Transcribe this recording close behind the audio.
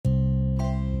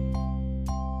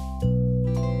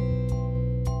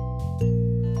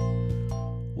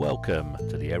Welcome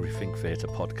to the Everything Theatre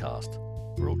podcast,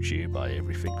 brought to you by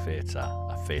Everything Theatre,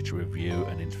 a theatre review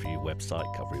and interview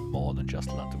website covering more than just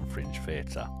London Fringe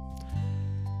Theatre.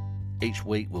 Each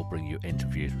week we'll bring you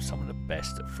interviews with some of the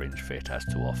best that Fringe Theatre has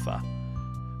to offer.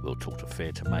 We'll talk to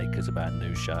theatre makers about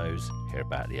new shows, hear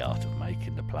about the art of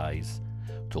making the plays,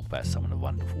 talk about some of the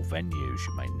wonderful venues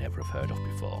you may never have heard of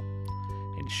before.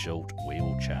 In short, we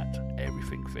will chat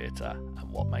Everything Theatre and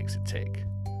what makes it tick.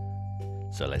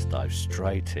 So let's dive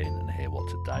straight in and hear what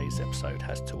today's episode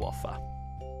has to offer.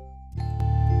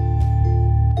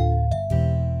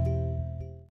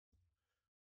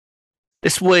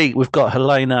 This week we've got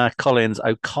Helena Collins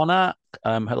O'Connor.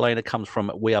 Helena comes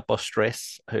from We Are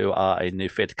Bostress, who are a new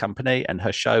theatre company, and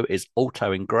her show is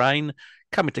Auto-Engrain,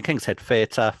 coming to King's Head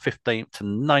Theatre 15th to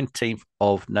 19th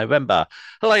of November.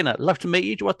 Helena, love to meet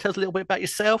you. Do you want to tell us a little bit about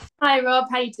yourself? Hi Rob,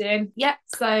 how you doing? Yep,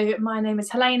 so my name is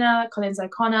Helena Collins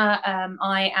O'Connor.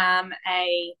 I am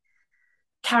a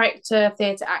character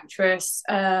theatre actress,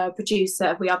 producer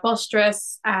of We Are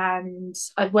Bostress, and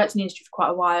I've worked in the industry for quite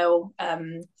a while.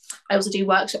 I also do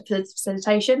workshop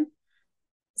facilitation.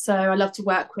 So I love to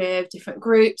work with different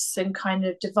groups and kind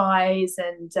of devise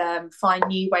and find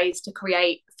new ways to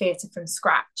create theatre from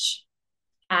scratch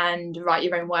and write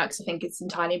your own works. I think it's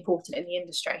entirely important in the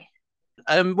industry.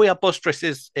 We Are Bostress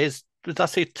is did I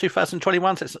see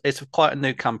 2021? So it's quite a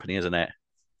new company, isn't it?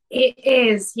 It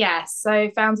is, yes.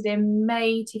 So founded in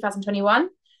May 2021.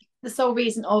 The sole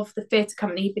reason of the theatre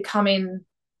company becoming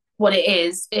what it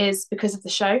is because of the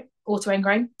show,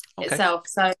 Auto-Engrain itself.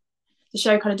 So the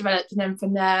show kind of developed, and then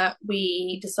from there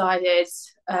we decided,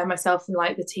 myself and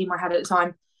like the team I had at the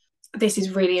time, this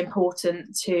is really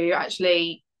important to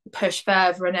actually push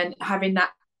further, and then having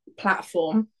that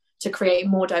platform to create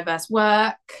more diverse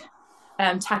work,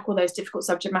 tackle those difficult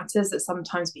subject matters that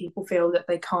sometimes people feel that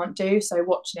they can't do. So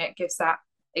watching it gives that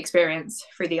experience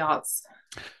through the arts.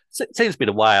 So it seems to be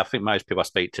the way. I think most people I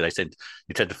speak to, you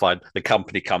tend to find the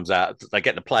company comes out, they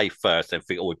get the play first, and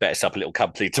think, oh, we better set up a little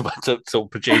company to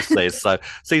produce this. So it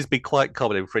seems to be quite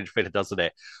common in Fringe Theatre, doesn't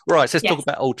it? Right, so let's talk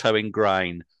about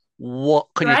Auto-Engrain. What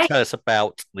can you tell us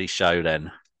about the show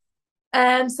then?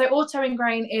 So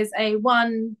Auto-Engrain is a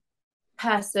one-person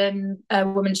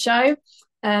woman show,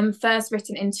 first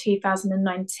written in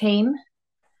 2019.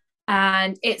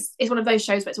 And it's one of those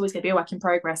shows where it's always going to be a work in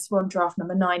progress. We're on draft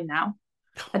number 9 now.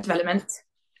 A development,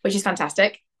 which is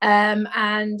fantastic.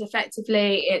 And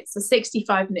effectively it's a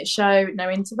 65-minute show, no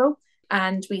interval,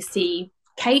 and we see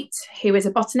Kate, who is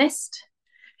a botanist,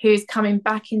 who's coming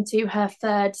back into her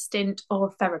third stint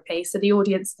of therapy. So the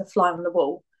audience is a fly on the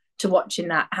wall to watching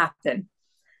that happen.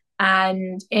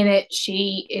 And in it,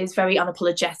 she is very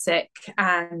unapologetic,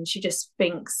 and she just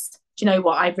thinks, do you know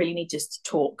what, I really need just to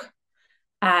talk.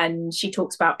 And she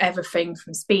talks about everything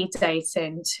from speed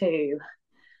dating to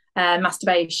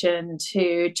masturbation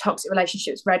to toxic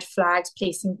relationships, red flags,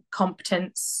 police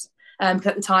incompetence. Because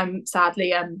at the time,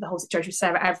 sadly, the whole situation with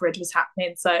Sarah Everard was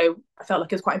happening. So I felt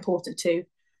like it was quite important to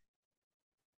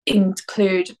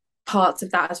include parts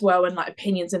of that as well, and like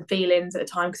opinions and feelings at the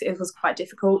time, because it was quite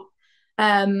difficult.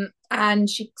 And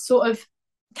she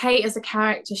Kate as a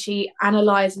character, she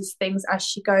analyses things as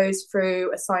she goes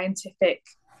through a scientific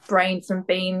brain from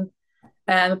being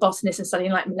a botanist and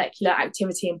studying like molecular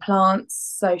activity in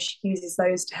plants. So she uses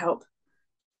those to help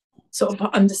sort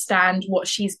of understand what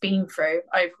she's been through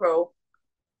overall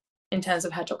in terms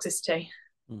of her toxicity.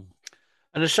 And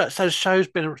the show's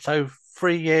been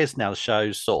 3 years now. The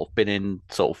show's sort of been in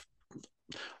sort of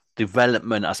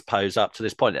development, I suppose, up to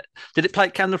this point. Did it play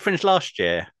at Camden Fringe last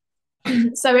year?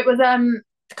 So it was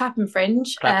Clapham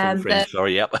Fringe.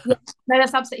 Sorry, yep. No,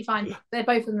 that's absolutely fine. They're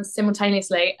both of them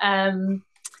simultaneously.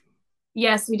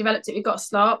 Yes, we developed it. We got a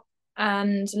slot,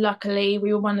 and luckily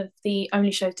we were one of the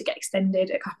only shows to get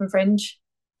extended at Clapham Fringe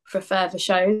for further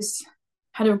shows.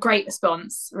 Had a great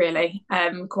response, really,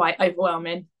 quite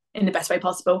overwhelming in the best way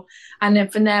possible. And then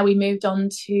from there we moved on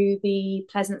to the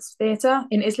Pleasance Theatre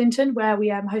in Islington, where we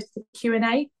hosted a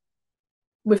Q&A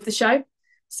with the show.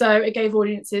 So it gave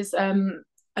audiences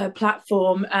a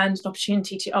platform and an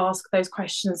opportunity to ask those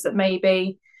questions that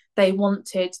maybe they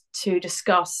wanted to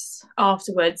discuss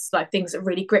afterwards, like things that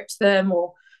really gripped them,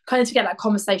 or kind of to get that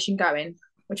conversation going,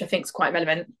 which I think is quite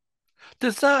relevant.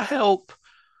 Does that help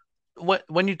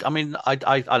when you? I mean,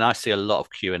 I see a lot of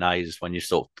Q&As when you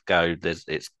sort of go.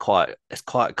 It's quite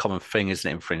a common thing, isn't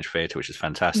it, in Fringe Theatre, which is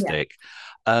fantastic.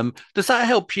 Yeah. Does that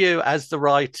help you as the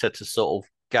writer to sort of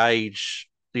gauge,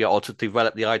 or to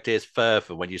develop the ideas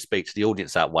further when you speak to the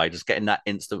audience that way? Just getting that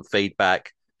instant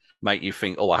feedback make you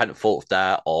think, oh, I hadn't thought of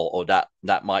that, or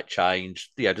that might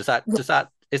change? Is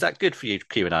that good for you,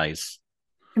 Q&As?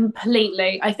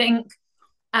 Completely. I think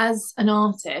as an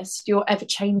artist, you're ever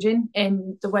changing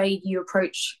in the way you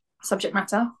approach subject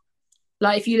matter.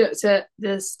 Like if you looked at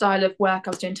the style of work I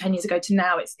was doing 10 years ago to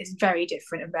now, it's very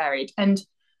different and varied. And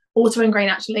Auto-Engrain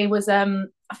actually was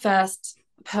first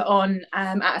put on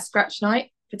at a scratch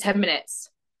night for 10 minutes.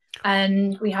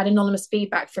 And we had anonymous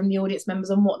feedback from the audience members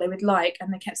on what they would like.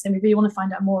 And they kept saying, we really want to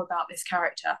find out more about this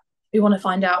character. We want to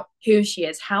find out who she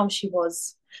is, how she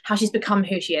was, how she's become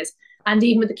who she is. And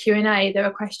even with the Q&A, there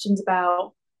were questions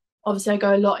about, obviously I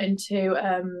go a lot into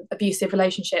abusive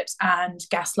relationships and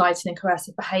gaslighting and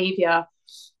coercive behaviour.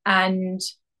 And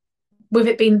with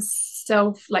it being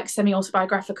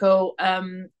semi-autobiographical,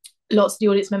 lots of the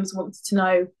audience members wanted to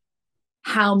know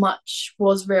how much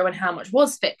was real and how much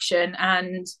was fiction.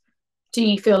 And do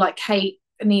you feel like Kate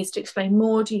needs to explain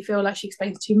more? Do you feel like she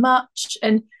explains too much?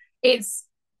 And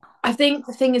I think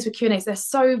the thing is with Q&As, they're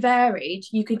so varied,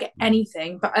 you can get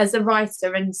anything. But as a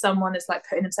writer and someone that's like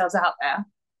putting themselves out there,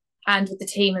 and with the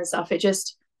team and stuff, it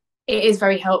is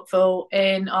very helpful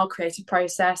in our creative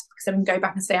process, because then we can go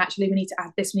back and say, actually, we need to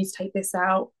add this, we need to take this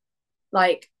out.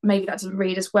 Like maybe that doesn't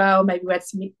read as well. Maybe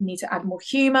we need to add more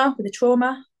humour with the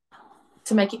trauma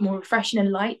to make it more refreshing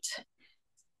and light.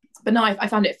 But no, I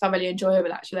found it thoroughly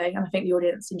enjoyable, actually. And I think the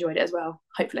audience enjoyed it as well,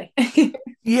 hopefully.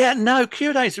 Yeah, no,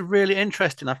 Q&As are really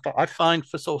interesting. I find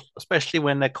for sort of, especially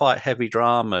when they're quite heavy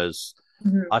dramas,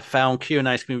 I found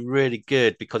Q&As can be really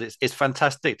good because it's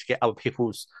fantastic to get other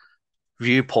people's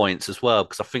viewpoints as well.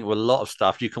 Because I think with a lot of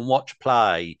stuff, you can watch a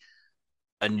play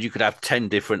and you could have 10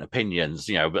 different opinions,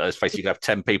 but let's face it, you could have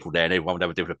 10 people there and everyone would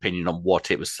have a different opinion on what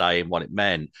it was saying, what it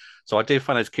meant. So I do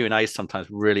find those Q&As sometimes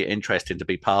really interesting to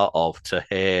be part of, to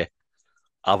hear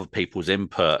other people's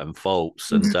input and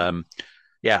thoughts. And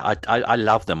yeah, I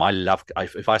love them.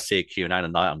 If I see a Q&A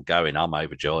at night, I'm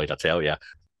overjoyed, I tell you.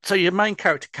 So your main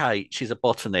character, Kate, she's a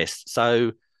botanist.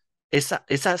 So is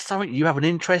that something you have an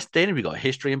interest in? Have you got a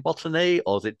history in botany,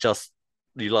 or is it just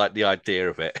you like the idea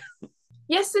of it?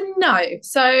 Yes and no.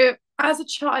 So as a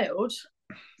child,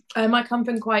 I come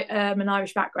from quite an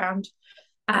Irish background,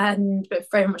 but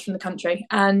very much from the country.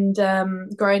 And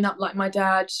growing up, like my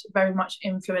dad very much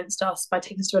influenced us by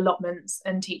taking us to allotments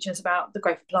and teaching us about the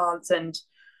growth of plants. And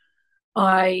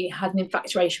I had an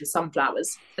infatuation with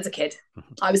sunflowers as a kid.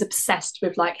 I was obsessed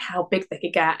with like how big they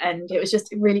could get, and it was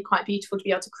just really quite beautiful to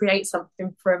be able to create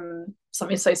something from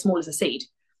something so small as a seed,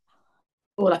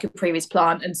 or like a previous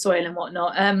plant and soil and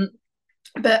whatnot.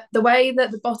 But the way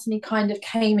that the botany kind of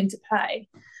came into play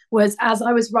was as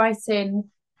I was writing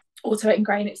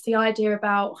Auto-Engrain, it's the idea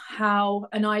about how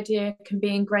an idea can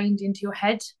be ingrained into your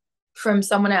head from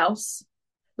someone else,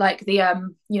 like the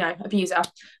abuser,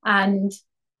 and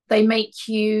they make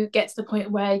you get to the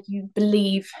point where you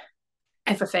believe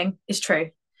everything is true.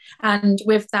 And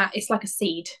with that, it's like a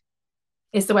seed,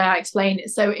 is the way I explain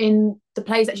it. So in the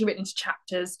play, it's actually written into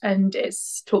chapters, and it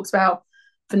talks about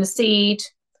from the seed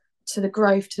to the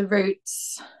growth, to the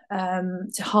roots,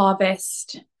 to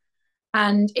harvest.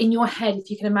 And in your head, if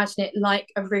you can imagine it like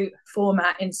a root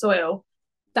format in soil,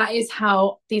 that is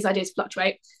how these ideas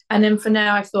fluctuate. And then for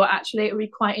now, I thought actually it would be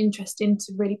quite interesting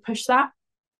to really push that.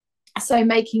 So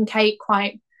making Kate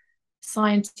quite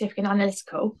scientific and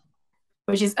analytical,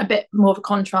 which is a bit more of a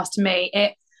contrast to me,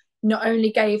 it not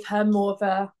only gave her more of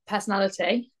a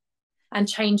personality and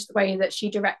changed the way that she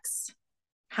directs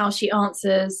how she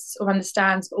answers or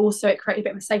understands, but also it created a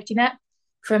bit of a safety net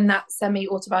from that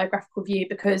semi-autobiographical view,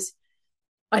 because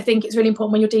I think it's really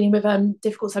important when you're dealing with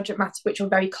difficult subject matter, which you're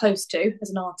very close to as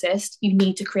an artist, you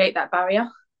need to create that barrier.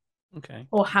 Okay.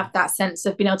 Or have that sense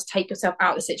of being able to take yourself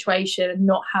out of the situation and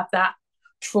not have that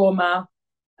trauma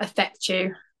affect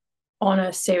you on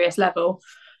a serious level.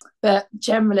 But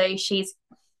generally, she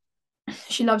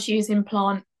loves using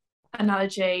plant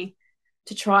analogy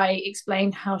to try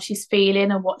explain how she's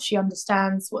feeling and what she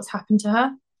understands what's happened to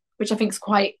her, which I think is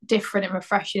quite different and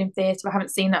refreshing in theatre. I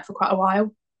haven't seen that for quite a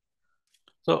while.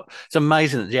 So it's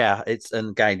amazing. Yeah,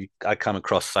 and again, I come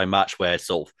across so much where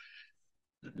sort of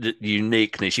the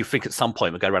uniqueness. You think at some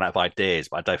point we're going to run out of ideas,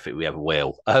 but I don't think we ever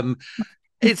will. Did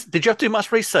you have to do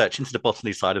much research into the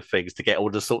botany side of things to get all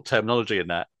the sort of terminology in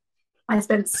that? I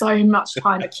spent so much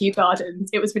time at Kew Gardens.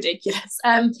 It was ridiculous.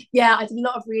 Yeah, I did a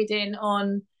lot of reading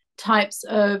on types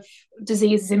of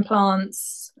diseases in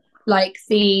plants, like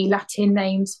the Latin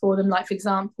names for them. Like, for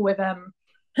example, with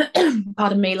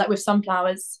pardon me, like with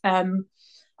sunflowers.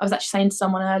 I was actually saying to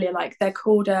someone earlier, like they're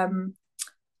called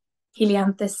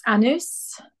Helianthus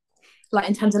annus, like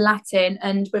in terms of Latin,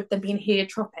 and with them being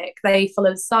heliotropic, they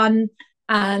follow the sun.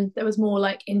 And there was more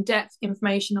like in-depth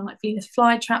information on like Venus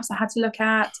flytraps I had to look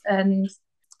at, and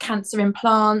cancer in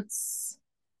plants.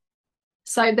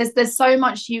 So there's so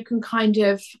much you can kind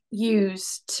of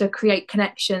use to create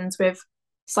connections with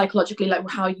psychologically, like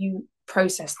how you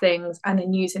process things, and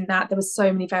then using that, there were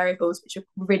so many variables which are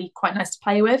really quite nice to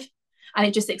play with, and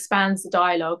it just expands the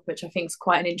dialogue, which I think is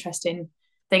quite an interesting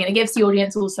thing, and it gives the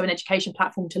audience also an education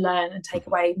platform to learn and take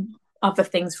away other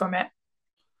things from it.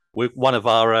 One of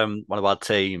our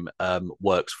team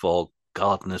works for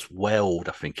Gardener's World,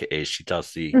 I think it is. She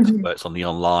does works on the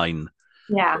online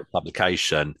Yeah.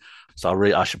 publication. So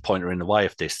I should point her in the way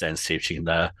of this then, see if she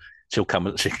can come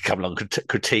along and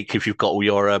critique if you've got all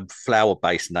your flower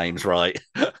based names right.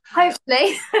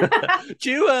 Hopefully. Do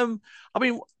you I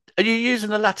mean, are you using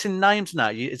the Latin names now?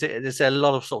 Is there a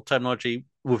lot of sort of terminology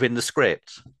within the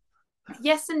script?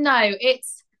 Yes and no.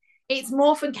 It's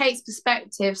more from Kate's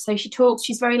perspective. So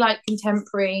she's very like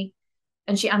contemporary,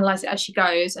 and she analyzes it as she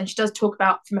goes, and she does talk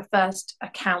about from a first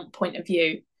account point of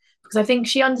view, because I think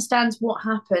she understands what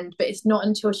happened, but it's not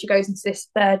until she goes into this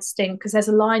third sting, because there's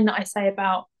a line that I say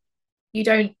about, you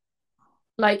don't,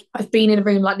 like, I've been in a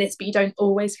room like this, but you don't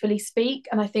always fully speak,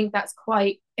 and I think that's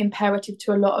quite imperative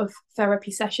to a lot of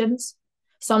therapy sessions.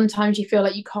 Sometimes you feel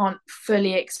like you can't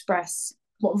fully express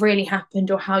what really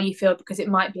happened or how you feel, because it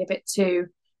might be a bit too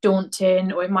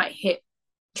daunting, or it might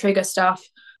trigger stuff,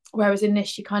 whereas in this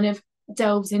she kind of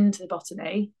delves into the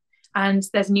botany, and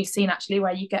there's a new scene actually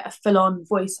where you get a full-on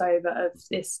voiceover of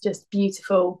this just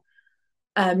beautiful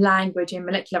language in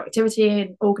molecular activity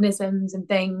and organisms and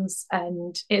things,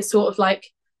 and it's sort of like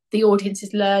the audience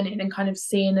is learning and kind of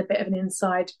seeing a bit of an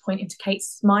inside point into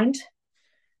Kate's mind.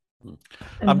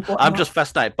 I'm just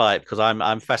fascinated by it, because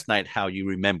I'm fascinated how you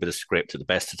remember the script at the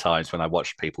best of times when I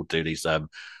watch people do these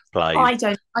plays.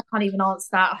 I can't even answer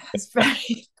that. It's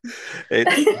very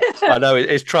I know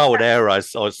it's trial and error.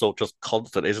 It's sort of just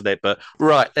constant, isn't it? But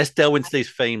right, let's delve into these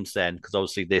themes then, because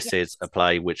obviously this is a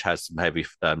play which has some heavy,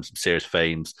 some serious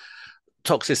themes: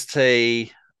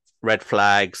 toxicity, red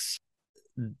flags.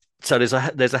 So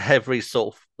there's a heavy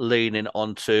sort of leaning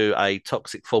onto a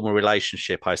toxic form of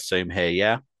relationship, I assume here,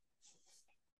 yeah.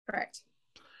 correct.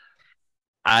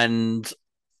 And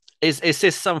is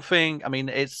this something? I mean,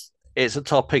 it's a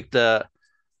topic that,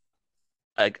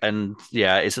 and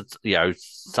yeah, it's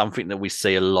something that we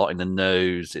see a lot in the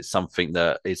news. It's something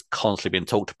that is constantly being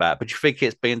talked about. But do you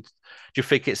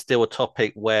think it's still a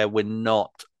topic where we're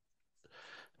not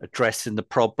addressing the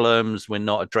problems? We're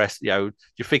not addressing, do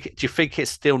you think it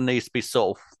still needs to be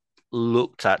sort of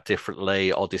looked at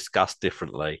differently or discussed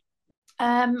differently?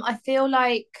 I feel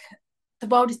like the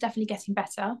world is definitely getting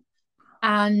better,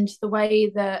 and the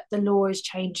way that the law is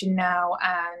changing now,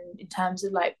 and in terms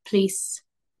of like police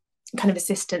kind of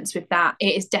assistance with that,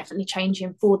 it is definitely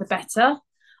changing for the better.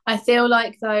 I feel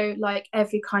like though, like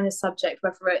every kind of subject,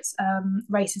 whether it's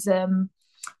racism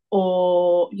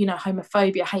or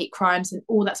homophobia, hate crimes, and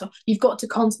all that stuff, you've got to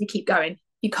constantly keep going.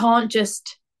 You can't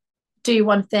just do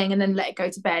one thing and then let it go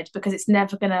to bed, because it's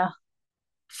never gonna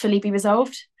fully be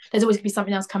resolved. There's always gonna be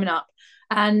something else coming up.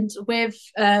 And with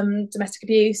domestic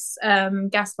abuse,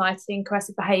 gaslighting,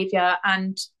 coercive behaviour,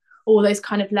 and all those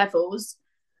kind of levels,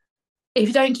 if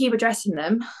you don't keep addressing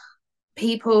them,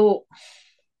 people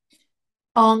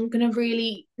aren't going to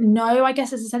really know. I guess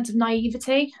there's a sense of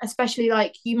naivety, especially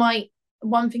like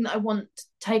one thing that I want to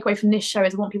take away from this show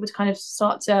is I want people to kind of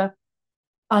start to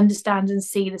understand and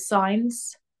see the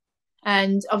signs.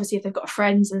 And obviously, if they've got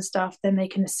friends and stuff, then they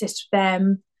can assist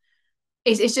them.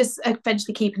 It's just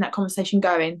eventually keeping that conversation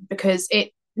going, because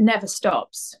it never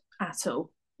stops at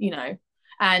all.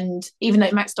 And even though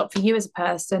it might stop for you as a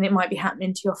person, it might be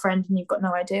happening to your friend and you've got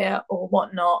no idea or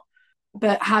whatnot.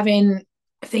 But I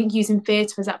think using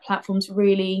theatre as that platform is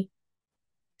really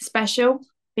special,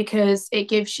 because it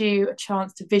gives you a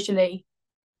chance to visually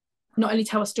not only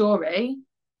tell a story,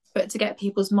 but to get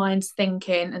people's minds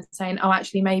thinking and saying, oh,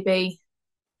 actually, maybe,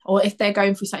 or if they're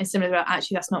going through something similar,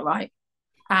 actually, that's not right.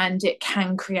 And it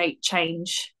can create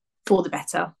change for the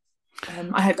better.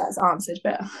 I hope that's answered.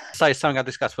 But so it's something I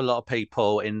discuss with a lot of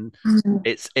people.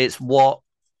 It's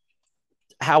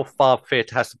how far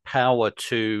theatre has the power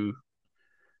to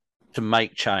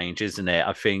make change, isn't it?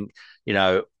 I think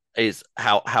is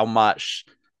how much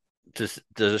does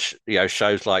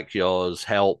shows like yours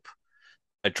help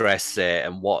address it,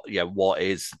 and what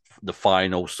is the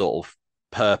final sort of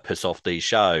purpose of these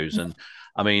shows? And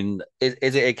I mean,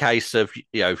 is it a case of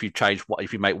if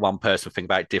you make one person think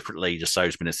about it differently, the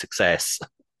show's been a success?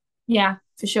 Yeah,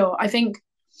 for sure. I think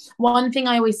one thing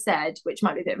I always said, which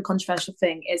might be a bit of a controversial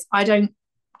thing, is I don't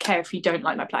care if you don't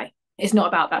like my play. It's not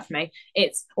about that for me.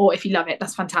 Or if you love it,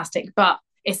 that's fantastic. But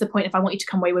it's the point if I want you to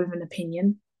come away with an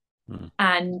opinion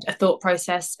and a thought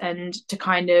process, and to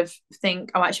kind of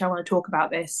think, oh, actually, I want to talk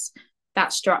about this.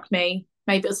 That struck me.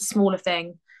 maybe it was a smaller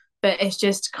thing, but it's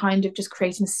just kind of just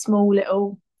creating a small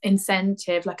little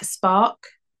incentive, like a spark.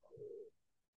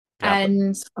 Yeah,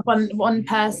 but And one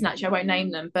person, actually, I won't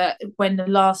name them, but when the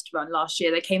last run last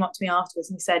year, they came up to me afterwards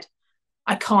and he said,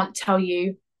 I can't tell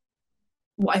you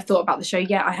what I thought about the show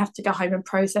yet. I have to go home and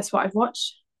process what I've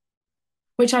watched,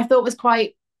 which I thought was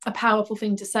quite a powerful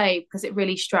thing to say because it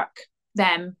really struck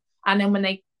them. And then when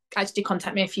they actually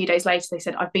contact me a few days later, they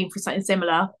said, I've been through something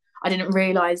similar. I didn't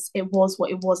realise it was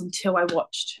what it was until I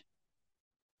watched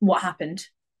what happened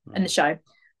in the show.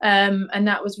 And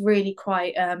that was really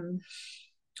quite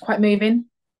moving,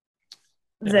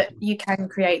 yeah. that you can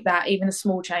create that, even a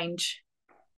small change.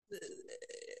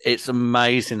 It's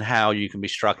amazing how you can be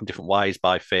struck in different ways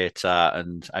by theatre,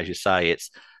 and as you say,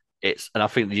 and I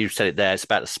think you said it there. It's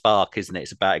about the spark, isn't it?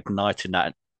 It's about igniting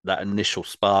that initial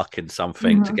spark in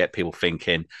something to get people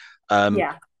thinking.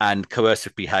 Yeah, And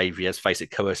coercive behaviour. Let's face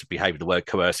it, coercive behaviour. The word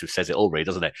coercive says it already,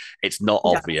 doesn't it? It's not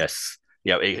yeah, obvious.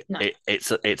 You know, no.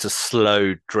 it's a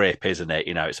slow drip, isn't it?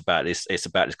 You know, it's about this. It's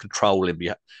about this controlling,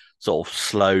 sort of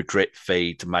slow drip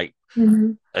feed to make.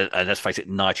 And let's face it,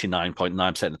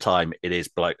 99.9% of the time, it is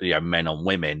like, men on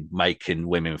women, making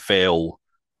women feel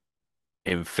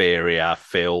inferior,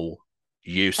 feel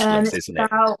useless, It's isn't it?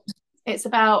 about it's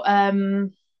about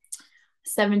 79%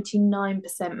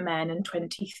 men and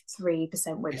 23% Is women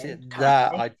it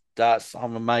that currently.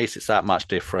 I'm amazed it's that much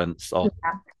difference. Oh,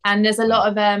 Yeah. And there's a wow. lot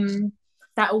of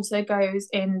that also goes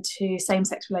into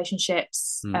same-sex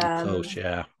relationships, Of course,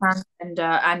 yeah.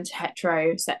 transgender and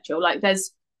heterosexual. Like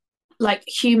there's like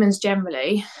humans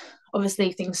generally,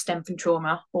 obviously things stem from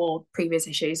trauma or previous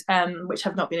issues, which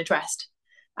have not been addressed.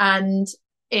 And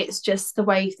it's just the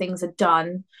way things are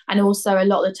done. And also a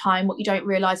lot of the time what you don't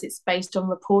realise, it's based on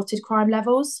reported crime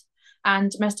levels,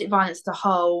 and domestic violence as a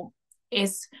whole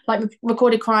is like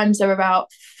recorded crimes are about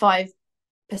 5%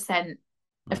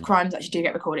 of crimes actually do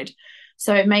get recorded.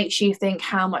 So it makes you think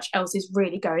how much else is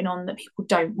really going on that people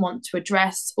don't want to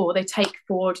address, or they take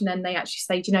forward and then they actually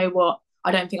say, do you know what?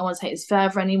 I don't think I want to take this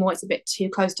further anymore. It's a bit too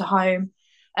close to home.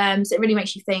 So it really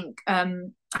makes you think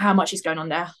how much is going on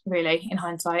there, really, in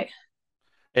hindsight.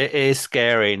 It is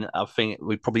scary, and I think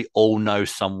we probably all know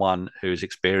someone who's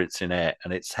experiencing it,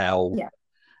 and it's Yeah.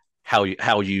 how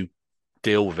you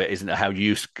deal with it, isn't it? How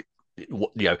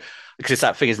because it's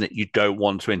that thing, isn't it? You don't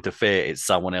want to interfere; it's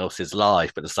someone else's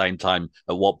life, but at the same time,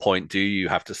 at what point do you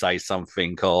have to say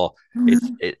something? Or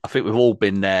I think we've all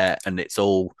been there, and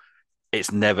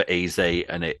it's never easy,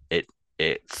 and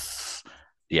it's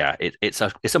yeah, it's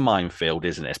a minefield,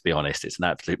 isn't it? Let's be honest, it's an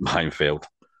absolute minefield.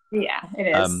 Yeah, it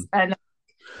is. Um, And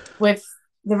with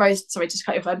the rose, sorry, just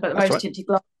cut your phone, but the that's rose right. tinted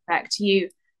glass effect, you,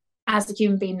 as a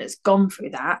human being that's gone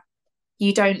through that,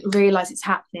 you don't realize it's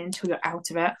happening until you're out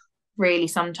of it, really,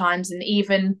 sometimes. And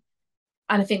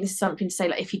I think this is something to say,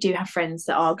 like, if you do have friends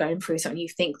that are going through something, you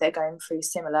think they're going through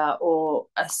similar or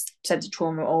a sense of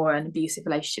trauma or an abusive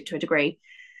relationship to a degree,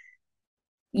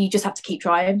 you just have to keep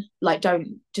trying. Like,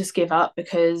 don't just give up,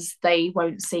 because they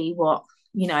won't see what,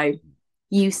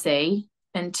 you see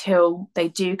until they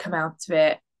do come out of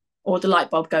it or the light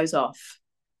bulb goes off.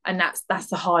 And that's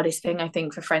the hardest thing, I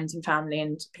think, for friends and family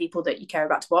and people that you care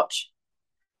about to watch.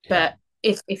 Yeah. But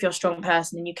if you're a strong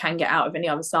person and you can get out of any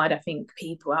other side, I think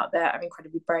people out there are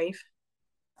incredibly brave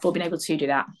for being able to do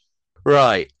that.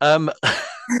 Right. And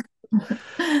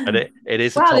it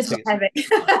is a Wow, this got topic.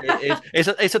 heavy.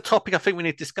 It's a topic I think we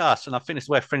need to discuss, and I think it's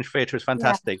where fringe theatre is Yeah,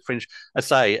 fantastic. Fringe, I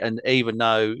say, and even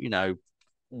though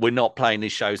we're not playing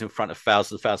these shows in front of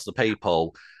thousands of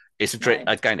people, it's a drip.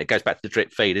 no, Again, it goes back to the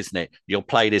drip feed, isn't it? You'll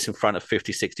play this in front of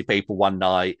 50, 60 people one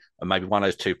night, and maybe one of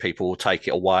those two people will take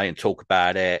it away and talk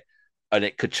about it, and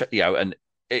it could, and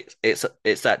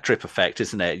it's that drip effect,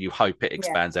 isn't it? You hope it yeah,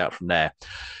 expands out from there.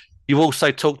 You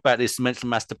also talked about this mental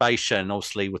masturbation,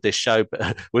 obviously, with this show,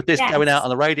 but with this going out yes, on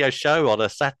the radio show on a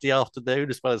Saturday afternoon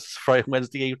as well as Friday and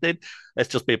Wednesday evening. Let's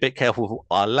just be a bit careful with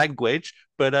our language.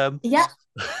 yeah.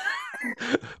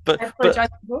 But I apologise.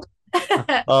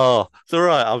 oh, it's all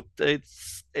right.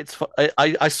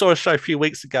 I saw a show a few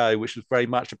weeks ago which was very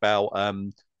much about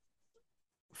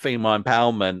female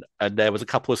empowerment, and there was a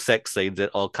couple of sex scenes,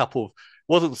 or a couple of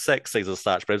wasn't sex scenes as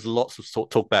such, but there was lots of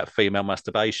talk about female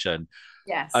masturbation,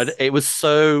 and Yes,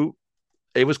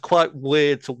 it was quite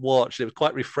weird to watch. It was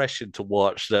quite refreshing to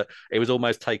watch that it was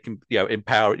almost taking,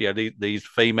 empower, these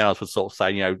females were sort of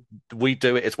saying, we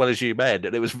do it as well as you men.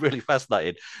 And it was really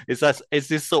fascinating. Is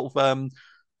this sort of an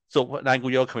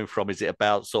angle you're coming from? Is it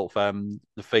about sort of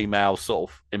the female sort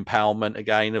of empowerment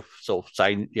again, of sort of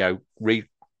saying,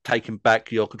 taking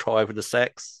back your control over the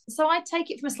sex? so I take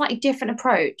it from a slightly different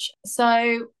approach.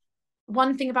 So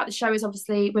one thing about the show is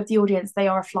obviously with the audience, they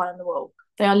are a fly on the wall.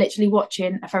 They are literally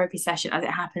watching a therapy session as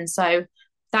it happens. So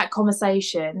that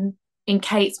conversation in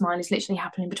Kate's mind is literally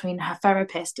happening between her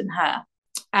therapist and her.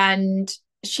 And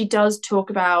she does talk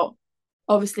about,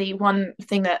 obviously, one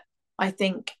thing that I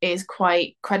think is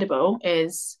quite credible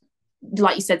is,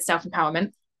 like you said,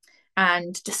 self-empowerment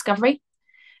and discovery.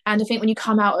 And I think when you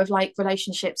come out of like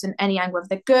relationships in any angle, whether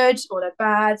they're good or they're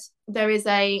bad, there is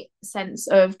a sense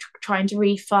of trying to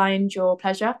re-find your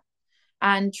pleasure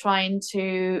and trying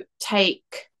to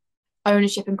take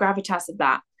ownership and gravitas of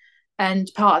that. And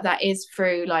part of that is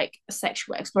through like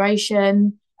sexual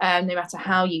exploration, no matter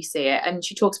how you see it. And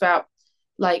she talks about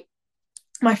like,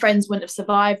 my friends wouldn't have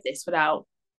survived this without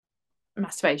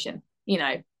masturbation,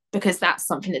 because that's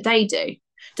something that they do.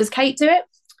 Does Kate do it?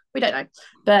 We don't know.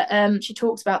 But she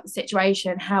talks about the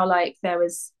situation, how like there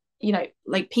was,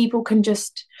 like people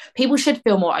should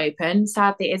feel more open.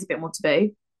 Sadly, it is a bit more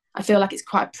taboo. I feel like it's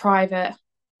quite a private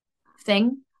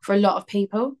thing for a lot of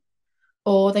people,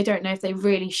 or they don't know if they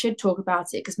really should talk about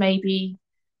it because maybe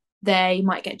they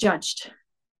might get judged.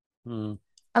 Mm.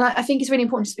 And I think it's really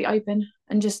important just to be open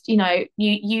and just,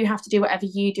 you have to do whatever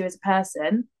you do as a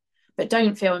person, but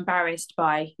don't feel embarrassed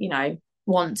by,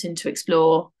 wanting to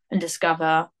explore and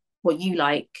discover what you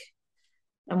like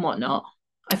and whatnot.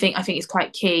 I think it's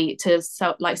quite key to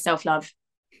self-love.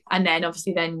 And then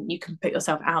obviously then you can put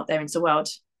yourself out there into the world.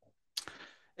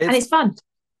 And it's fun.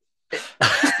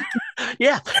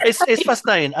 Yeah, it's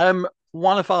fascinating.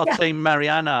 One of our Yeah. team,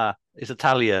 Mariana, is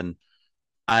Italian,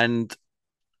 and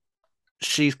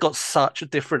she's got such a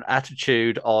different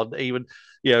attitude on even,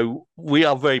 we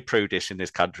are very prudish in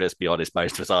this country, let's be honest,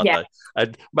 most of us aren't Yeah.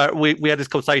 they? And we had this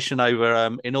conversation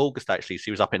over in August, actually. She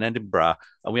was up in Edinburgh,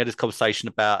 and we had this conversation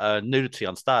about nudity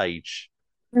on stage.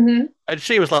 Mm-hmm. And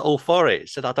she was like all for it.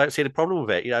 Said, I don't see any problem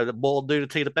with it. The more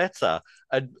nudity, the better.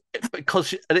 And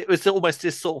and it was almost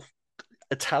this sort of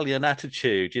Italian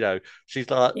attitude. She's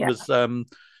like Yeah. was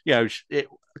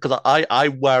because I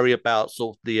worry about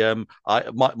sort of the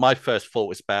my first thought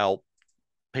was about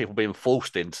people being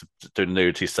forced into doing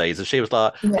nudity scenes, and she was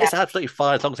like, Yeah. it's absolutely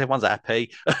fine as long as everyone's happy.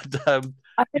 And,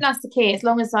 I think that's the key. As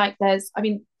long as like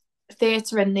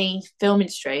theatre and the film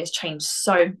industry has changed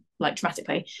so like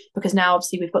dramatically, because now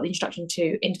obviously we've got the introduction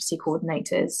to intimacy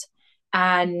coordinators,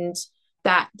 and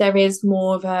that there is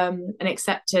more of an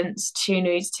acceptance to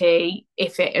nudity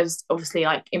if it is obviously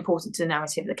like important to the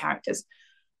narrative of the characters.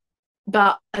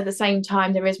 But at the same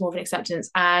time, there is more of an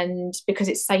acceptance, and because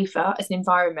it's safer as an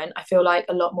environment, I feel like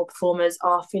a lot more performers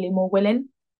are feeling more willing.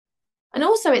 And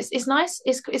also, it's nice.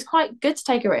 It's quite good to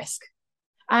take a risk,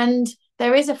 and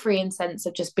there is a freeing sense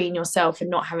of just being yourself and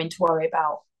not having to worry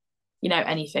about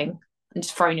anything, and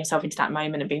just throwing yourself into that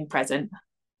moment and being present.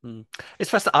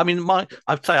 It's fascinating. I mean,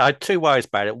 I'd say I had two worries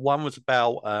about it. One was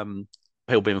about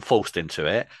people being forced into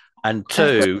it, and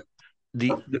two,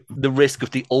 the risk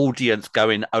of the audience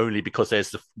going only because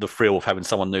there's the thrill of having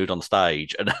someone nude on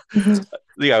stage, and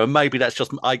and maybe that's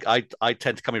just I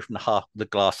tend to come in from the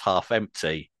glass half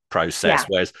empty process,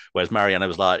 Yeah. whereas Mariana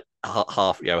was like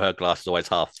half, her glass is always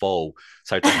half full.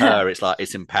 So to her, it's like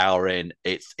it's empowering,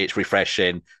 it's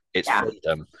refreshing, it's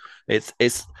freedom. It's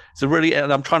a really,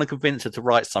 and I'm trying to convince her to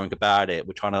write something about it.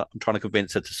 I'm trying to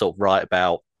convince her to sort of write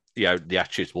about the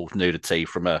attitudes towards nudity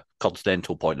from a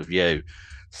continental point of view.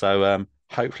 So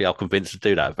hopefully I'll convince her to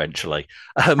do that eventually.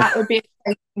 That would be a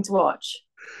great thing to watch.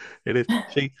 It is.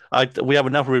 We have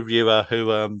another reviewer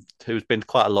who's been to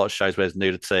quite a lot of shows where there's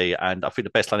nudity, and I think the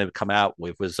best line ever come out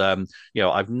with was,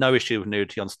 I've no issue with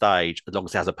nudity on stage as long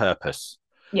as it has a purpose.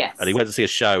 Yes. And he went to see a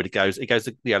show, and he goes,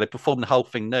 they performed the whole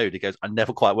thing nude. He goes, I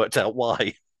never quite worked out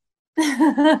why.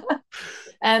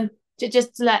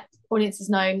 Just to let audiences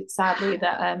know, sadly,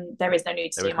 that there is no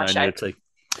nudity in my show. Nudity.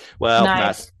 Well, no,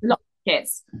 that's a lot of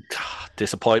kids.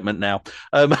 Disappointment now.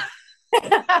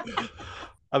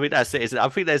 I mean, that's it. I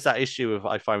think there's that issue of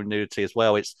I find nudity as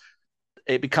well.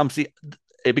 It becomes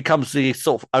the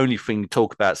sort of only thing you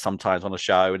talk about sometimes on a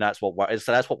show, and that's what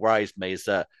worries me, is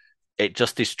that it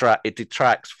just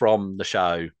detracts from the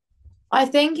show. I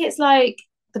think it's like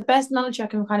the best analogy I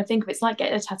can kind of think of. It's like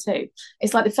getting a tattoo.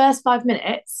 It's like the first 5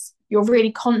 minutes you're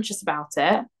really conscious about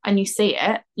it and you see it,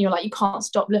 and you're like, you can't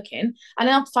stop looking, and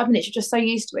then after 5 minutes you're just so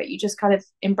used to it, you just kind of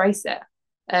embrace it,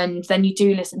 and then you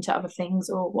do listen to other things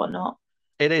or whatnot.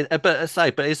 It is, but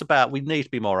it's about, we need to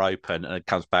be more open, and it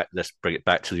comes back. Let's bring it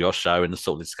back to your show and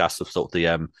sort of discuss sort of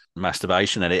the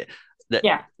masturbation and it.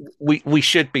 Yeah, we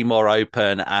should be more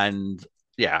open, and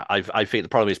I think the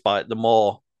problem is, by the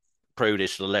more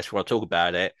prudish, the less we want to talk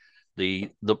about it.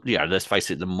 Let's face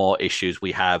it, the more issues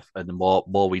we have, and the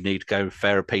more we need to go in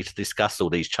therapy to discuss all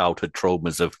these childhood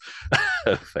traumas of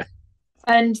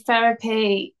And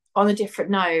therapy, on a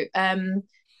different note,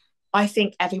 I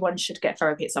think everyone should get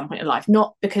therapy at some point in life,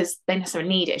 not because they necessarily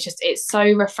need it. It's just it's so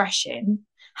refreshing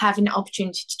having the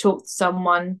opportunity to talk to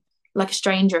someone like a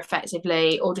stranger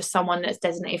effectively, or just someone that's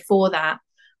designated for that,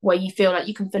 where you feel like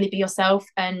you can fully be yourself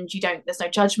and you don't, there's no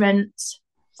judgment.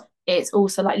 It's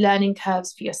also like learning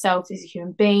curves for yourself as a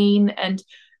human being. And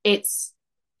it's,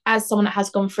 as someone that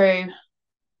has gone through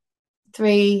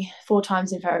 3 4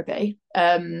 times in therapy,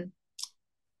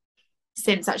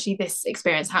 since actually this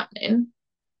experience happening,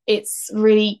 it's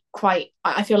really quite,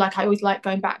 I feel like I always like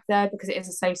going back there because it is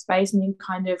a safe space and you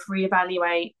kind of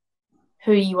reevaluate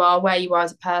who you are, where you are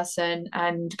as a person,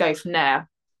 and go from there.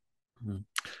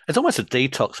 It's almost a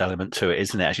detox element to it,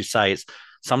 isn't it? As you say, it's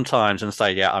sometimes and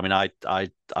say, yeah. I mean,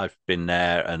 I've been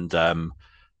there, and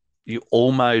you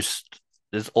almost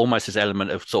there's almost this element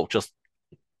of sort of just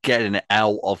getting it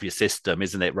out of your system,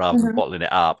 isn't it, rather than Mm-hmm. bottling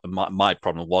it up. And my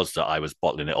problem was that I was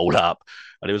bottling it all up,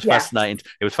 and it was Yeah. fascinating.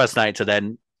 It was fascinating to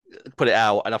then put it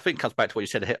out, and I think it comes back to what you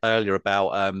said earlier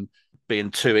about being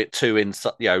too in,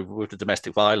 with the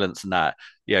domestic violence and that,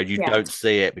 you Yeah. don't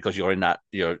see it because you're in that,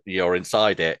 you're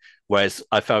inside it. Whereas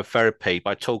I found therapy,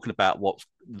 by talking about what's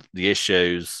the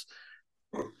issues,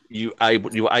 you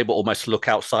were able almost to look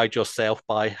outside yourself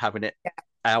by having it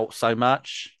out so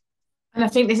much. And I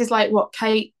think this is like what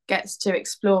Kate gets to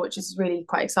explore, which is really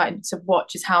quite exciting to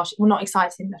watch, is how she, well, not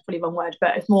exciting, that's probably the wrong word,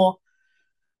 but it's more,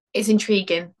 it's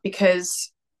intriguing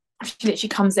because she literally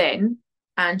comes in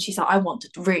and she's like, I want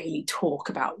to really talk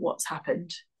about what's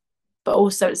happened. But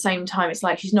also at the same time, it's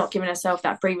like she's not giving herself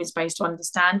that breathing space to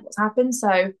understand what's happened.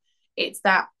 So it's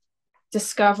that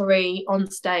discovery on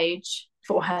stage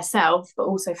for herself, but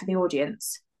also for the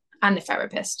audience and the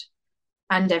therapist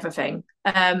and everything.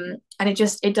 And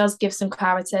it does give some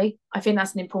clarity. I think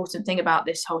that's an important thing about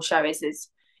this whole show is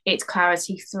it's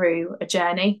clarity through a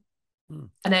journey, and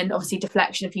then obviously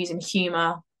deflection of using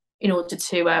humor in order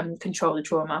to control the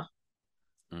trauma,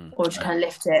 Mm. or just kind of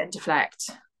lift it and deflect.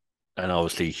 And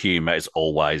obviously, humor is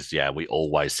always, yeah, we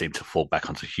always seem to fall back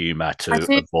onto humor I to do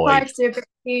try avoid. to do a bit of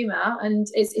humour, and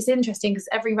it's interesting because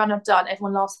every run I've done,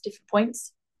 everyone laughs at different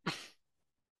points,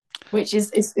 which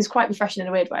is quite refreshing in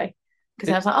a weird way.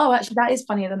 Because I was like, oh, actually, that is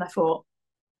funnier than I thought.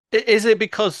 Is it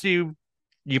because you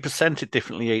present it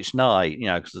differently each night?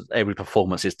 Because every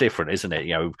performance is different, isn't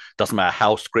it? Doesn't matter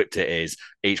how scripted it is,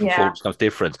 each Yeah, performance comes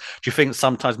different. Do you think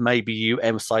sometimes maybe you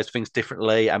emphasize things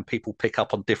differently and people pick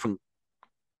up on different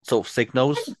sort of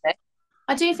signals?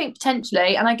 I do think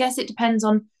potentially, and I guess it depends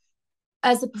on,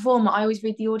 as a performer, I always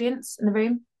read the audience in the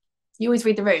room. You always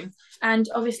read the room, and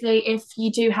obviously, if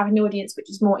you do have an audience which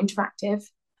is more interactive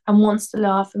and wants to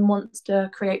laugh and wants to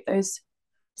create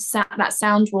that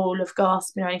sound wall of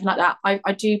gasping or anything like that,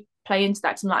 I do play into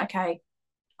that because I'm like, okay,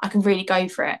 I can really go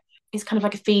for it. It's kind of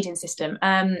like a feeding system.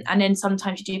 And then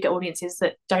sometimes you do get audiences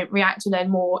that don't react, or they're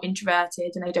more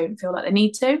introverted and they don't feel like they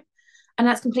need to. And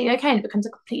that's completely okay. And it becomes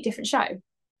a completely different show.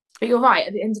 But you're right,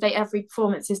 at the end of the day, every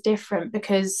performance is different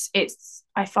because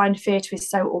I find theatre is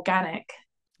so organic.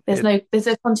 It, There's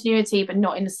a continuity, but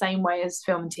not in the same way as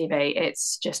film and TV.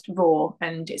 It's just raw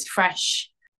and it's fresh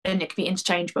and it can be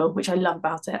interchangeable, which I love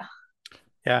about it.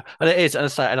 yeah, and it is,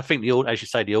 and I think as you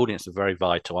say, the audience are very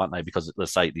vital, aren't they? Because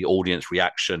let's say the audience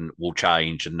reaction will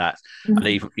change, and Mm-hmm.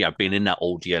 even being in that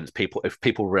audience, if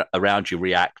people around you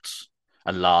react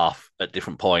and laugh at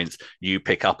different points, you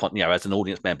pick up on, as an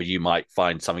audience member, you might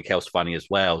find something else funny as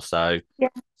well. So Yeah.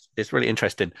 it's really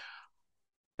interesting.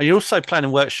 And you're also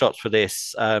planning workshops for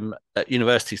this at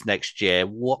universities next year.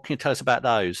 What can you tell us about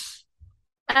those?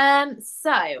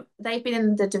 So they've been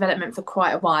in the development for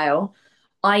quite a while.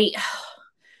 I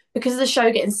because of the show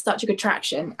getting such a good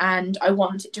traction and I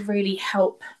want it to really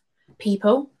help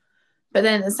people. But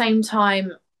then at the same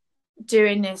time,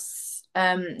 doing this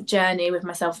journey with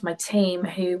myself and my team,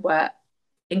 who were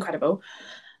incredible,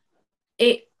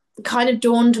 it kind of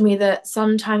dawned on me that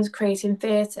sometimes creating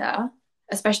theatre,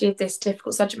 especially if this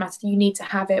difficult subject matter, you need to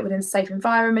have it within a safe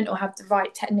environment or have the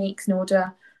right techniques in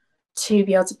order to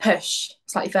be able to push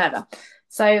slightly further.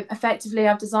 So effectively,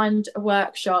 I've designed a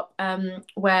workshop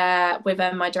where with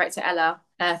my director Ella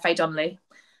Faye Donnelly,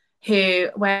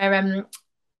 where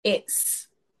it's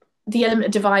the element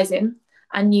of devising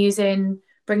and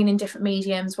bringing in different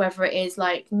mediums, whether it is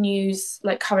like news,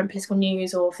 like current political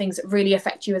news, or things that really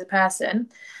affect you as a person,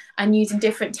 and using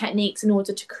different techniques in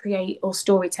order to create or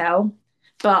storytell,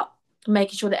 but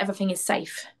making sure that everything is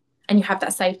safe and you have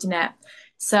that safety net.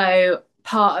 So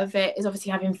part of it is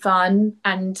obviously having fun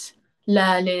and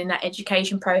learning that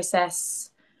education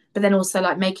process, but then also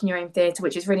like making your own theatre,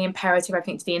 which is really imperative, I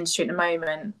think, to the industry at the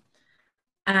moment.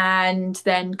 and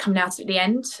then coming out at the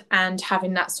end and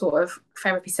having that sort of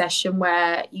therapy session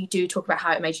where you do talk about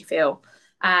how it made you feel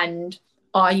and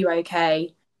are you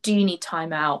okay? Do you need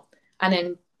time out? And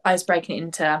then I was breaking it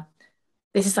into,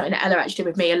 this is something that Ella actually did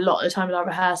with me a lot of the time in our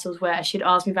rehearsals, where she'd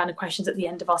ask me random questions at the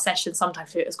end of our session.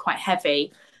 Sometimes it was quite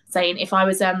heavy, saying if I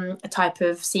was a type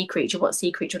of sea creature, what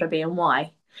sea creature would I be and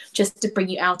why? Just to bring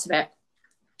you out of it.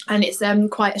 And it's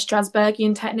quite a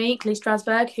Strasbergian technique, Lee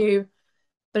Strasberg, who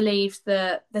believes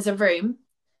that there's a room,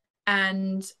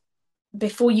 and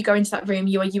before you go into that room,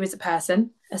 you are you as a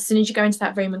person. As soon as you go into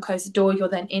that room and close the door, you're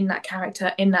then in that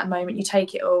character, in that moment, you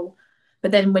take it all.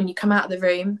 But then when you come out of the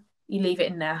room, you leave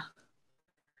it in there.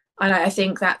 And I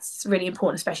think that's really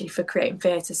important, especially for creating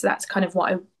theatre. So that's kind of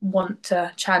what I want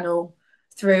to channel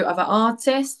through other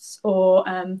artists, or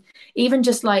even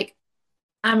just like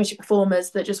amateur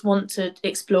performers that just want to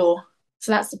explore.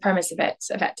 So that's the premise of it,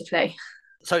 effectively.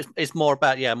 So it's more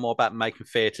about making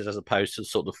theatres as opposed to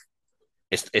sort of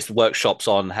it's workshops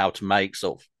on how to make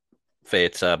sort of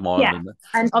theatre more Yeah, than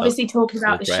and obviously talking or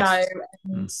about the dress. show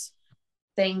and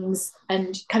things,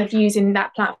 and kind of using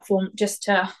that platform just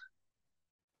to,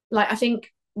 like, I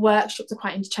think workshops are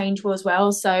quite interchangeable as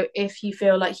well. So if you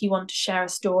feel like you want to share a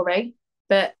story,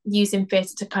 but using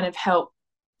theatre to kind of help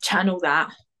channel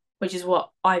that, which is what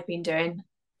I've been doing,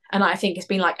 and I think it's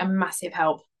been like a massive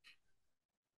help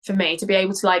for me to be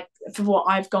able to, like, for what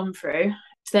I've gone through,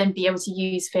 to then be able to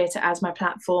use theatre as my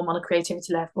platform on a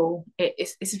creativity level.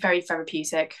 It's very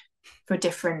therapeutic from a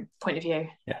different point of view.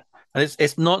 Yeah, and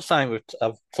it's not something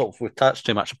we've touched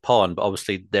too much upon, but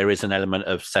obviously there is an element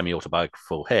of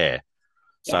semi-autobiographical here.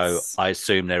 So Yes. I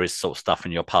assume there is sort of stuff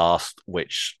in your past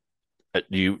which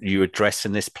you address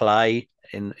in this play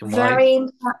in ways. Very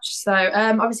much so.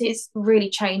 Obviously, it's really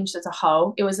changed as a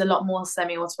whole. It was a lot more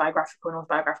semi-autobiographical and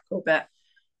autobiographical, but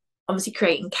obviously,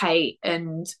 creating Kate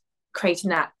and creating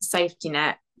that safety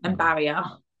net and barrier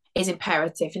is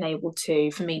imperative and able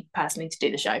to, for me personally, to do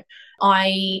the show.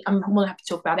 I'm more than happy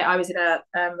to talk about it. I was in a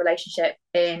relationship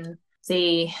in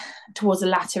the towards the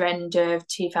latter end of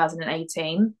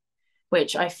 2018,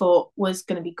 which I thought was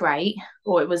going to be great,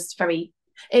 or it was very.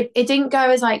 It didn't go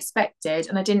as I expected,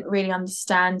 and I didn't really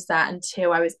understand that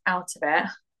until I was out of it.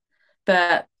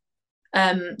 But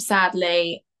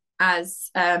sadly, as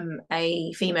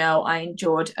a female, I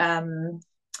endured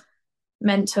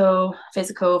mental,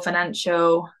 physical,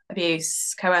 financial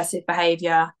abuse, coercive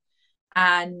behaviour,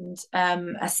 and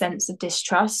a sense of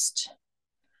distrust.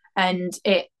 And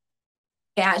it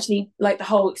actually, like, the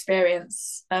whole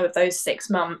experience of those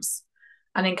 6 months,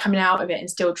 and then coming out of it and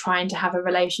still trying to have a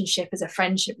relationship as a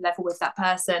friendship level with that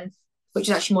person, which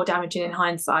is actually more damaging in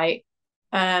hindsight,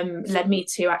 led me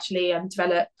to actually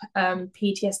develop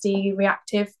PTSD,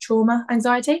 reactive trauma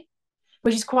anxiety,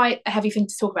 which is quite a heavy thing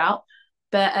to talk about.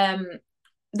 But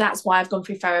that's why I've gone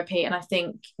through therapy. And I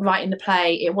think writing the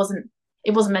play, it wasn't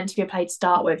meant to be a play to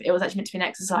start with. It was actually meant to be an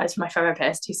exercise for my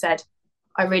therapist, who said,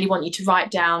 I really want you to write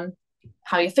down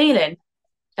how you're feeling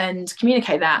and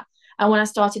communicate that. And when I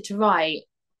started to write,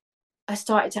 I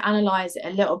started to analyse it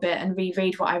a little bit and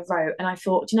reread what I wrote. And I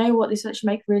thought, do you know what? This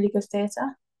actually make really good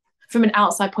theatre from an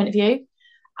outside point of view.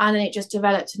 And then it just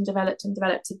developed and developed and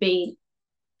developed to be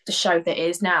the show that it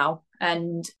is now.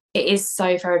 And it is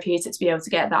so therapeutic to be able to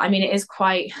get that. I mean, it is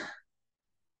quite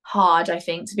hard, I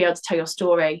think, to be able to tell your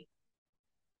story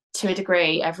to a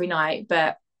degree every night,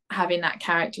 but having that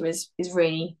character is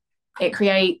really, it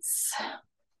creates,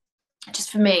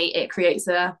 just for me, it creates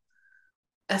a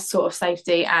sort of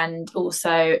safety, and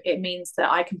also it means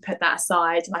that I can put that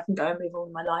aside and I can go and move on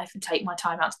with my life and take my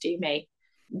time out to do me.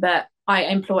 But I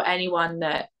implore anyone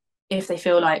that if they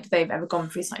feel like they've ever gone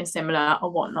through something similar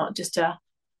or whatnot, just to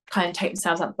kind of take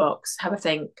themselves out of the box, have a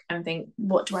think, and think,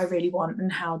 what do I really want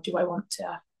and how do I want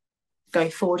to go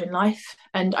forward in life?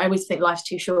 And I always think life's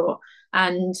too short.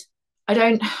 And I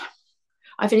think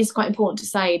it's quite important to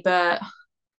say, but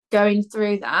going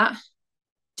through that,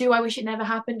 do I wish it never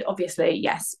happened? Obviously,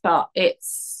 yes, but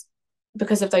it's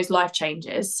because of those life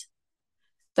changes,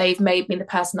 they've made me the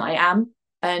person that I am.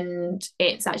 And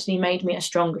it's actually made me a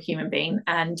stronger human being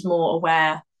and more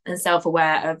aware and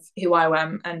self-aware of who I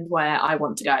am and where I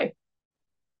want to go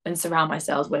and surround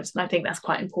myself with. And I think that's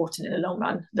quite important in the long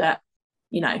run, that,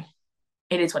 you know,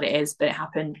 it is what it is, but it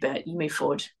happened, but you move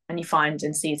forward and you find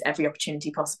and seize every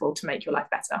opportunity possible to make your life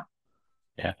better.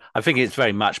 Yeah, I think it's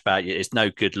very much about it's no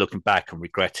good looking back and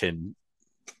regretting,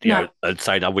 No. and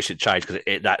saying I wish it changed,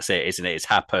 because that's it, isn't it? It's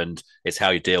happened. It's how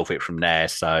you deal with it from there.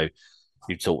 So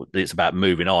it's about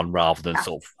moving on rather than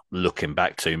sort of looking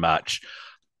back too much.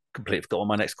 completely forgot what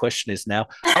my next question is now.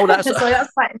 Oh, that's Sorry,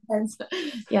 that's quite intense.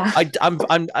 Yeah.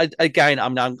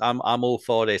 I'm all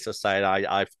for this. I say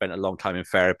I've spent a long time in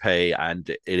therapy, and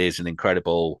it is an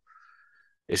incredible.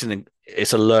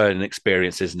 It's a learning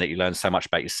experience, isn't it? You learn so much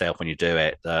about yourself when you do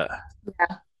it. Yeah.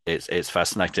 It's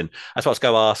fascinating. That's what I was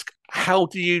going to ask. How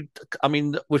do you? I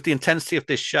mean, with the intensity of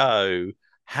this show,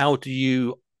 how do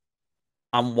you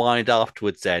unwind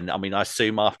afterwards? Then, I mean, I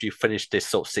assume after you finish this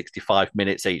sort of 65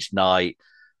 minutes each night,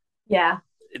 Yeah.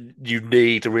 you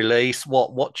need a release.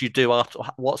 What do you do after?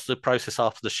 What's the process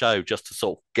after the show just to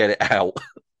sort of get it out?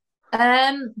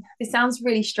 It sounds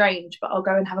really strange, but I'll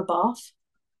go and have a bath.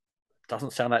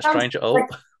 Doesn't sound that Sounds strange at all. like,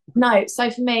 no, so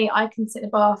for me, I can sit in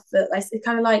a bath that it's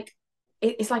kind of like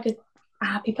it's like a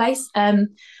happy place.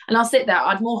 And I'll sit there,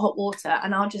 I'll add more hot water,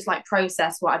 and I'll just like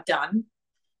process what I've done.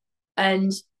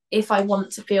 And if I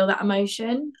want to feel that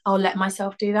emotion, I'll let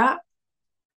myself do that.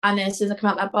 And then as soon as I come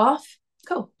out that bath,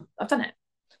 cool, I've done it.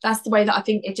 That's the way that I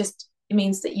think it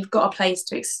means that you've got a place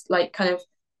to like kind of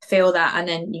feel that, and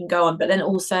then you can go on. But then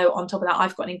also on top of that,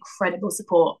 I've got an incredible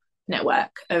support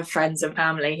network of friends and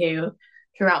family who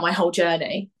throughout my whole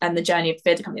journey and the journey of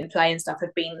theatre coming into play and stuff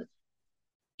have been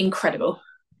incredible.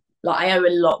 Like I owe a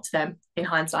lot to them in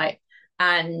hindsight.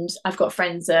 And I've got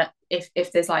friends that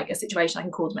if there's like a situation, I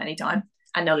can call them anytime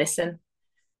and they'll listen.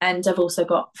 And I've also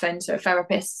got friends who are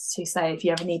therapists who say if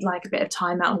you ever need like a bit of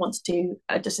time out and want to do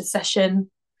just a session,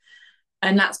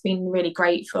 and that's been really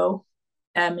grateful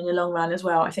in the long run as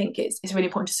well. I think it's really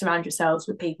important to surround yourselves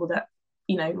with people that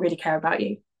really care about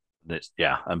you.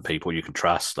 And people you can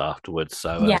trust afterwards.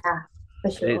 So yeah,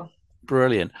 for sure.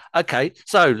 Brilliant. Okay,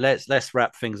 so let's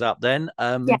wrap things up then.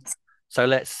 Yes. So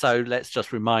let's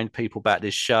just remind people about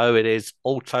this show. It is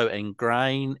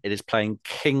Auto-Engrain. It is playing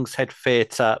King's Head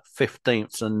Theatre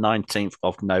 15th and 19th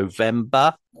of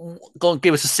November. Go on,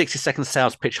 give us a 60-second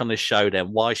sales pitch on this show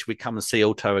then. Why should we come and see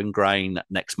Auto-Engrain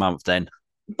next month then?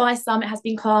 By some, it has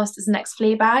been classed as the next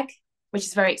Fleabag, which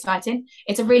is very exciting.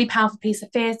 It's a really powerful piece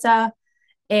of theatre.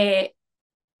 It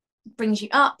brings you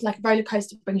up like a roller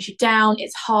coaster, brings you down.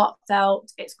 It's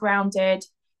heartfelt, it's grounded,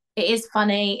 it is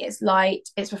funny, it's light,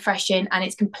 it's refreshing, and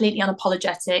it's completely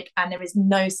unapologetic, and there is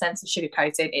no sense of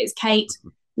sugarcoating. It is Kate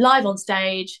live on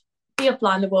stage, be a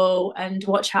fly on the wall and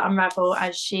watch her unravel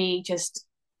as she just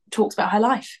talks about her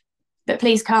life. But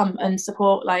please come and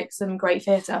support like some great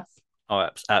theatre. Oh,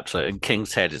 absolutely. And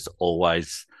King's Head is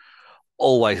always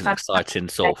an exciting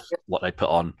sort of what they put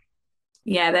on.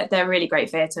 Yeah, they're really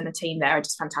great theatre, and the team there are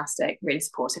just fantastic, really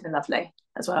supportive and lovely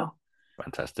as well.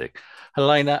 Fantastic.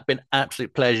 Helena, been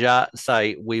absolute pleasure.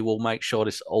 Say we will make sure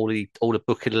all the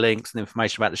booking links and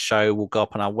information about the show will go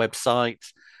up on our website.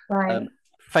 Right.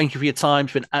 Thank you for your time.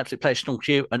 It's been an absolute pleasure talking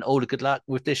to you, and all the good luck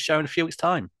with this show in a few weeks'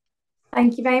 time.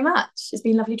 Thank you very much. It's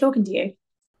been lovely talking to you.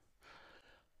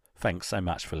 Thanks so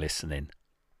much for listening.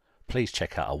 Please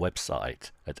check out our website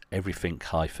at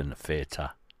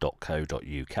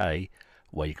everything-theatre.co.uk,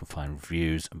 where you can find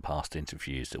reviews and past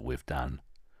interviews that we've done.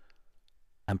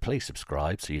 And please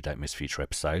subscribe so you don't miss future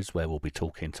episodes where we'll be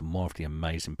talking to more of the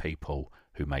amazing people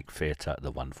who make theatre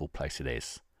the wonderful place it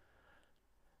is.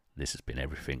 This has been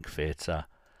Everything Theatre.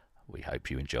 We hope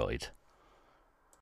you enjoyed.